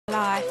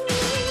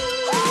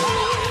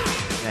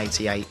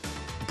1988,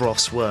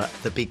 Bros were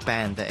the big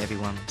band that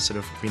everyone sort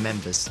of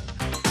remembers.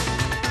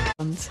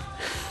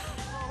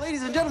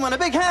 Ladies and gentlemen, a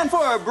big hand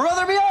for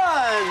Brother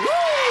Beyond!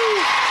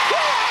 Woo!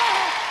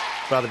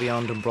 Brother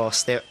Beyond and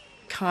Bros, they're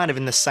kind of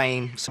in the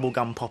same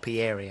bubblegum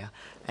poppy area.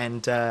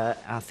 And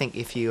I think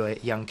if you were a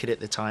young kid at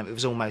the time, it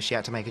was almost you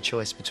had to make a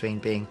choice between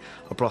being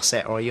a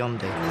Brossette or a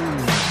Yondie.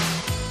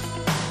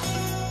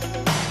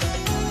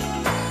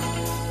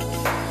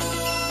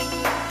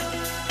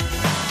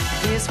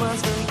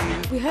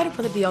 We heard of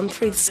Brother Beyond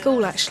through the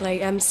school,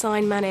 actually.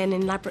 Sign Man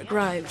in Ladbroke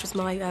Grove, which was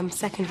my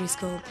secondary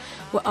school,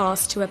 were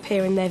asked to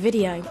appear in their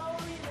video.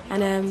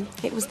 And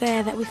it was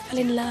there that we fell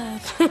in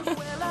love.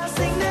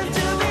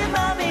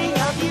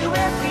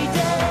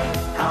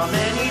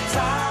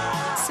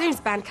 As soon as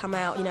the band come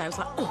out, you know, it was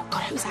like, oh,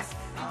 God, who's that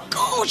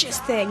gorgeous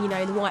thing, you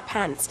know, in the white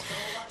pants.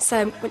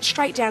 So went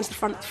straight down to the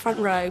front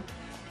row,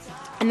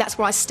 and that's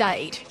where I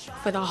stayed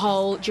for the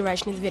whole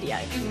duration of the video.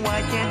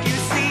 Why can't you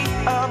see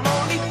I'm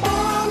only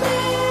falling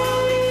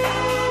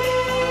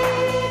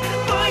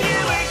for you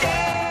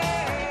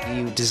again?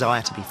 You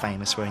desire to be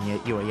famous when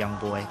you're a young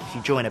boy. If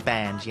you join a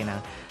band, you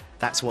know,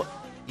 that's what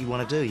you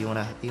want to do. You want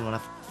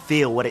to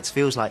feel what it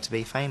feels like to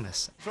be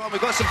famous. We've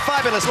got some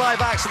fabulous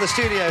live acts in the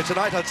studio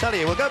tonight, I'll tell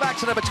you. We'll go back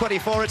to number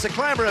 24. It's a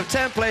climber of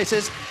 10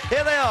 places.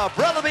 Here they are,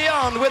 Brother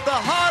Beyond with The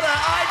Harder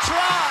I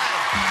Try.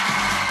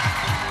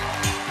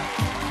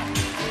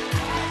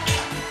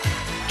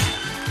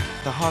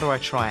 The Harder I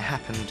Try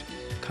happened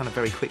kind of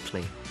very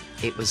quickly.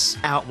 It was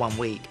out one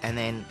week, and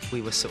then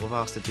we were sort of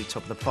asked to do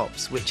Top of the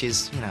Pops, which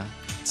is, you know,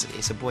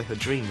 it's a boyhood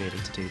dream really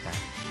to do that.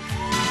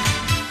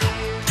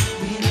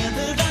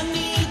 Whenever I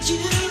need you,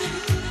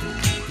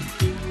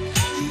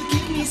 you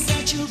give me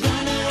such a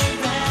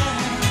runaround.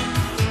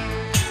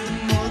 The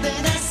more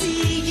that I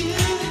see you,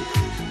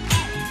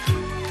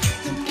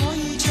 the more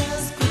you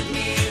just put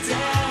me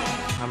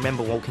down. I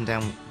remember walking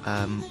down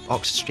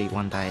Oxford Street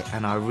one day,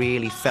 and I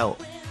really felt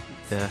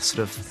the sort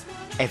of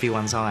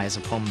everyone's eyes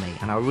upon me,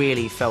 and I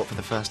really felt for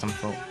the first time, I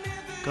thought,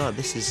 God,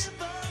 this is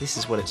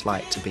what it's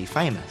like to be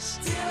famous.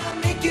 Till I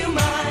make you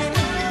mine.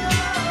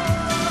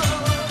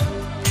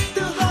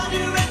 The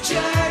harder I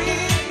try,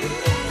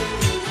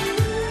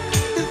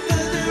 the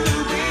further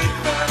away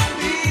from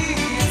me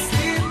it's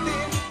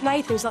slipping.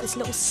 Nathan was like this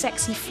little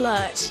sexy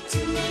flirt.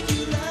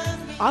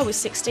 I was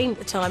 16 at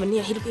the time, and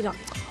he'd be like,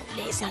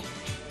 oh, Liz,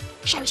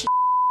 show us your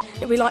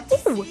It'd be like,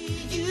 ooh.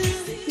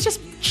 He's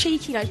just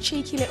cheeky, you know,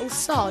 cheeky little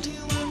sod.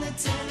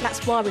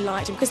 That's why we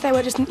liked him, because they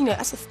were just, you know,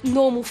 that's a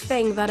normal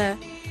thing that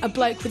a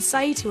bloke would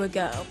say to a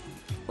girl.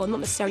 Well, not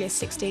necessarily a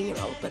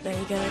 16-year-old, but there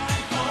you go.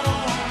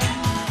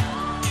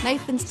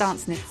 Nathan's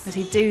dancing it, as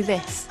he'd do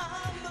this,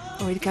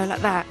 or he'd go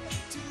like that,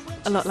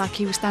 a lot like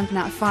he was stamping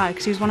out a fire,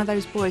 because he was one of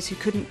those boys who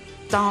couldn't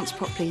dance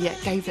properly, yet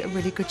gave it a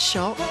really good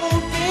shot.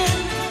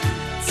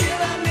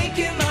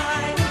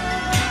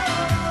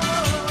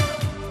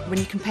 When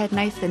you compared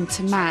Nathan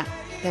to Matt,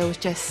 there was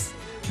just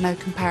no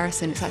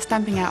comparison. It's like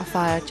stamping out a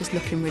fire, just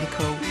looking really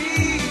cool.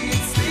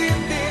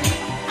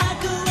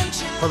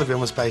 Brother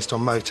Beyond was based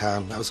on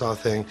Motown, that was our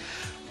thing.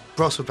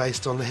 Bros were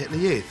based on the Hitler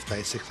Youth,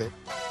 basically.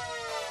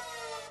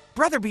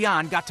 Brother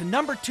Beyond got to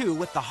number 2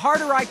 with The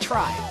Harder I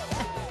Try.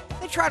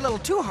 They tried a little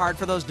too hard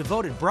for those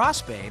devoted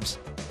Bros babes.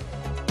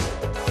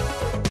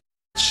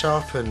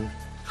 Sharpen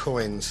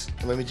coins,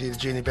 and when we do the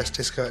Junior Best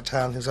Disco at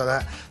town, things like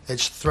that, they'd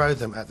just throw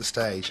them at the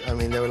stage. I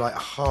mean, they were like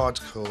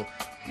hardcore.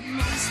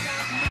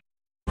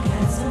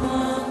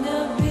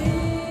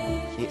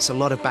 It's a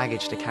lot of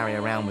baggage to carry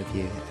around with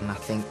you, and I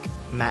think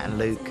Matt and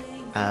Luke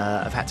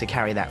have had to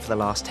carry that for the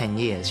last 10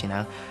 years, you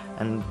know.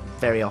 And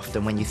very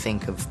often when you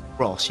think of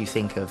Bros, you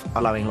think of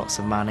allowing lots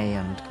of money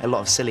and a lot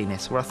of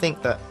silliness, where I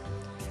think that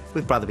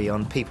with Brother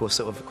Beyond, people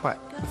sort of quite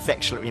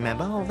affectionately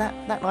remember, oh,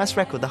 that nice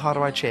record, The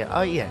Harder I Cheer.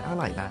 Oh, yeah, I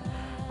like that.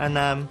 And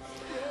I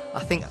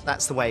think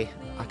that's the way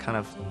I kind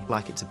of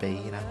like it to be,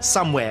 you know,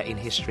 somewhere in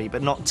history,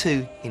 but not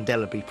too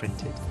indelibly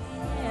printed.